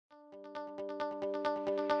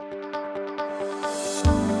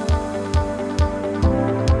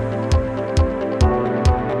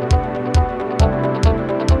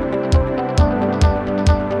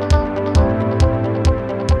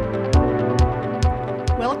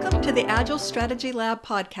Welcome to the Agile Strategy Lab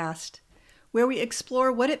podcast, where we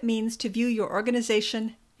explore what it means to view your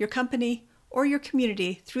organization, your company, or your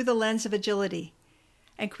community through the lens of agility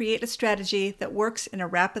and create a strategy that works in a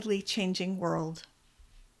rapidly changing world.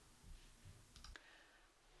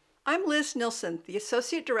 I'm Liz Nilsson, the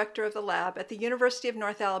Associate Director of the lab at the University of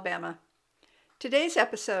North Alabama. Today's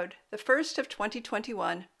episode, the first of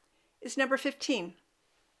 2021, is number 15.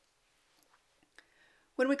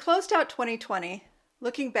 When we closed out 2020,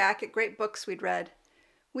 looking back at great books we'd read,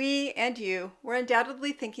 we and you were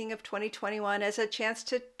undoubtedly thinking of 2021 as a chance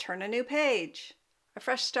to turn a new page, a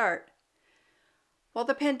fresh start. While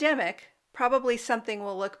the pandemic, probably something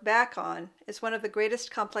we'll look back on as one of the greatest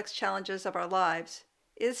complex challenges of our lives,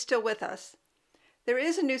 is still with us, there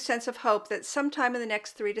is a new sense of hope that sometime in the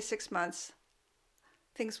next 3 to 6 months,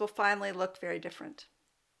 things will finally look very different.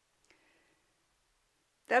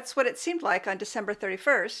 That's what it seemed like on December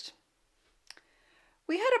 31st.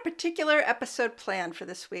 We had a particular episode planned for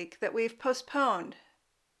this week that we've postponed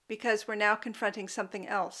because we're now confronting something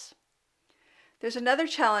else. There's another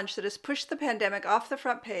challenge that has pushed the pandemic off the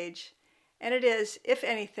front page, and it is, if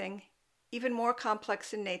anything, even more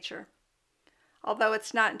complex in nature, although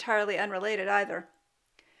it's not entirely unrelated either.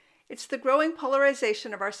 It's the growing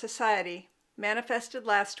polarization of our society, manifested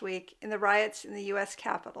last week in the riots in the U.S.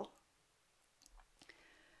 Capitol.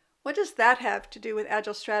 What does that have to do with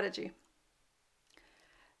Agile strategy?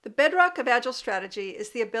 The bedrock of Agile strategy is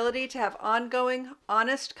the ability to have ongoing,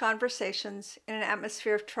 honest conversations in an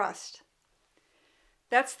atmosphere of trust.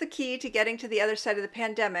 That's the key to getting to the other side of the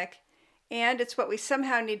pandemic, and it's what we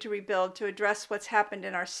somehow need to rebuild to address what's happened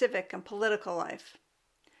in our civic and political life.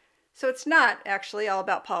 So it's not actually all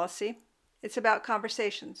about policy, it's about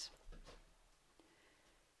conversations.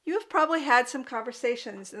 You have probably had some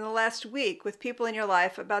conversations in the last week with people in your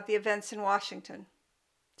life about the events in Washington.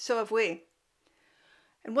 So have we.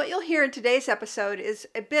 And what you'll hear in today's episode is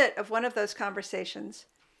a bit of one of those conversations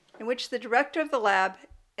in which the director of the lab,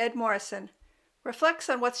 Ed Morrison, reflects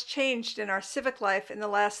on what's changed in our civic life in the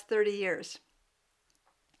last 30 years.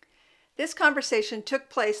 This conversation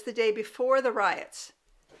took place the day before the riots,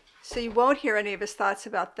 so you won't hear any of his thoughts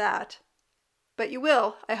about that. But you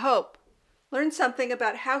will, I hope, learn something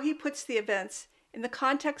about how he puts the events in the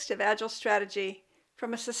context of Agile strategy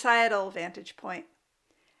from a societal vantage point.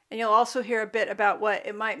 And you'll also hear a bit about what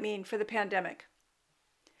it might mean for the pandemic.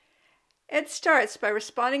 Ed starts by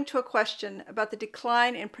responding to a question about the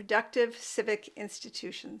decline in productive civic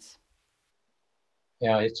institutions.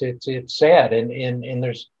 Yeah, it's sad, and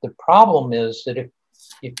there's the problem is that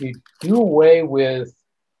if you do away with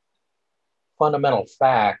fundamental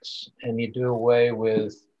facts and you do away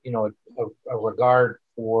with a regard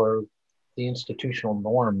for the institutional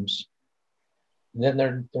norms, then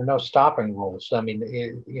there are no stopping rules. I mean,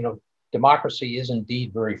 democracy is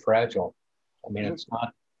indeed very fragile. I mean, it's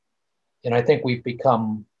not, and I think we've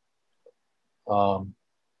become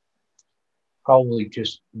probably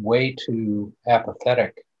just way too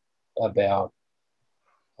apathetic about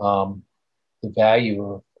the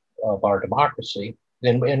value of our democracy,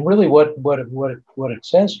 and really what it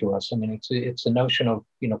says to us. I mean, it's a notion of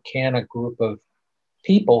can a group of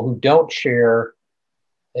people who don't share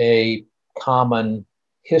a common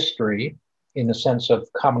history in the sense of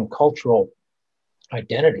common cultural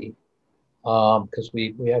identity, because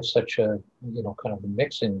we have such a kind of a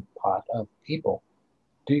mixing pot of people.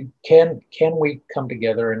 Can we come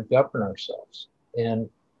together and govern ourselves? And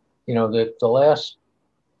the last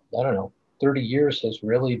 30 years has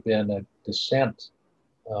really been a descent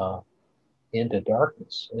into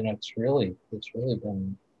darkness, and it's really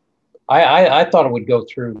been. I thought it would go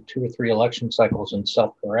through 2 or 3 election cycles and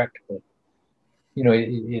self-correct, but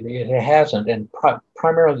it hasn't. And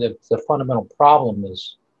primarily the fundamental problem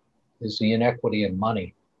is the inequity in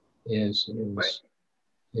money. It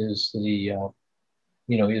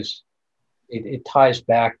ties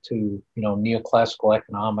back to neoclassical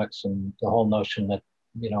economics and the whole notion that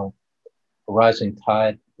a rising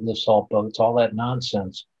tide lifts all boats, all that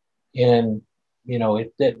nonsense. And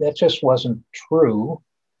that just wasn't true.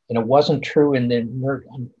 And it wasn't true in the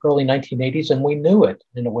early 1980s, and we knew it,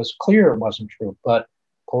 and it was clear it wasn't true. But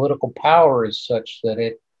political power is such that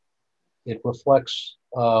it reflects,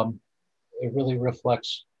 it really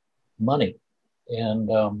reflects money, and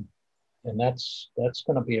that's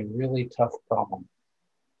going to be a really tough problem,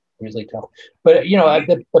 really tough. But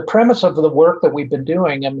the premise of the work that we've been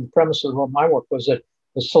doing, and the premise of my work was that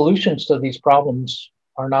the solutions to these problems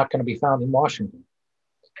are not going to be found in Washington.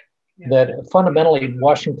 That fundamentally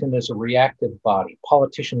Washington is a reactive body.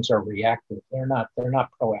 Politicians are reactive. They're not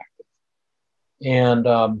proactive. And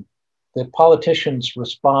the politicians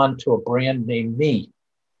respond to a brand named me.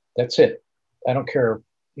 That's it. I don't care.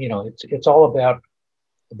 It's all about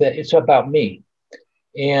that. It's about me.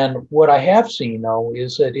 And what I have seen, though,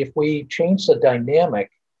 is that if we change the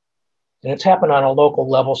dynamic, and it's happened on a local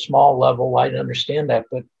level, small level, I understand that,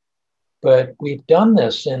 but we've done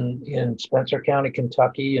this in Spencer County,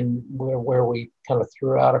 Kentucky, and where we kind of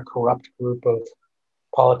threw out a corrupt group of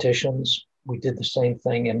politicians. We did the same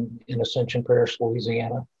thing in Ascension Parish,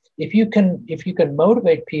 Louisiana. If you can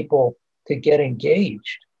motivate people to get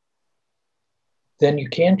engaged, then you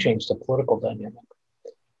can change the political dynamic.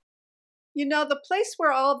 The place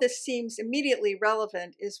where all this seems immediately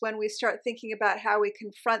relevant is when we start thinking about how we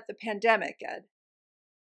confront the pandemic, Ed.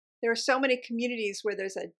 There are so many communities where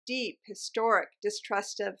there's a deep, historic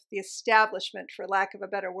distrust of the establishment, for lack of a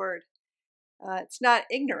better word. It's not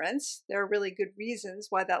ignorance. There are really good reasons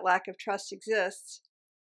why that lack of trust exists.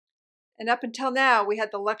 And up until now, we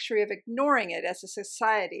had the luxury of ignoring it as a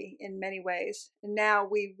society in many ways. And now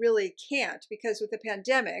we really can't, because with the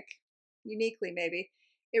pandemic, uniquely maybe,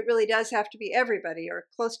 it really does have to be everybody, or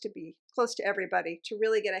close to everybody, to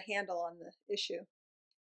really get a handle on the issue.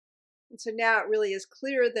 And so now it really is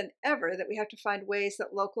clearer than ever that we have to find ways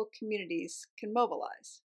that local communities can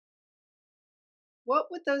mobilize. What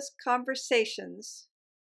would those conversations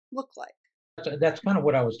look like? That's kind of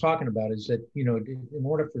what I was talking about, is that, in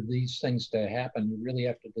order for these things to happen, you really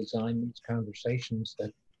have to design these conversations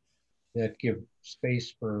that give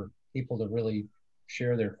space for people to really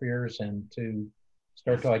share their fears and to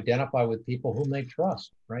start to identify with people whom they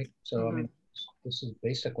trust, right? So, I mean, this is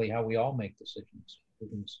basically how we all make decisions.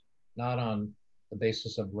 It's not on the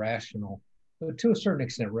basis of rational, but to a certain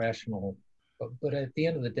extent rational, but at the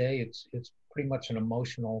end of the day, it's pretty much an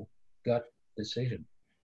emotional gut decision.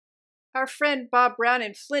 Our friend Bob Brown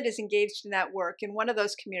in Flint is engaged in that work in one of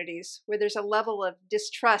those communities where there's a level of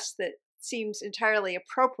distrust that seems entirely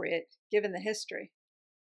appropriate given the history.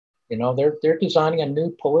 They're designing a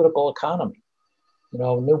new political economy, a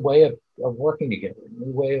new way of working together, a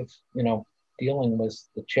new way of, dealing with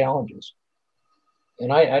the challenges.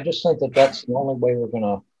 And I just think that that's the only way we're going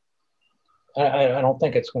to, I don't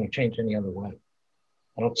think it's going to change any other way.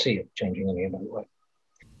 I don't see it changing any other way.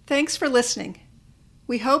 Thanks for listening.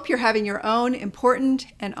 We hope you're having your own important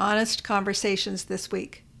and honest conversations this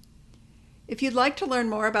week. If you'd like to learn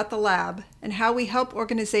more about the lab and how we help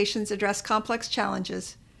organizations address complex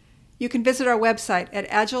challenges, you can visit our website at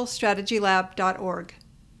agilestrategylab.org.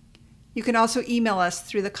 You can also email us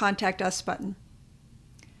through the Contact Us button.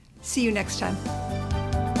 See you next time.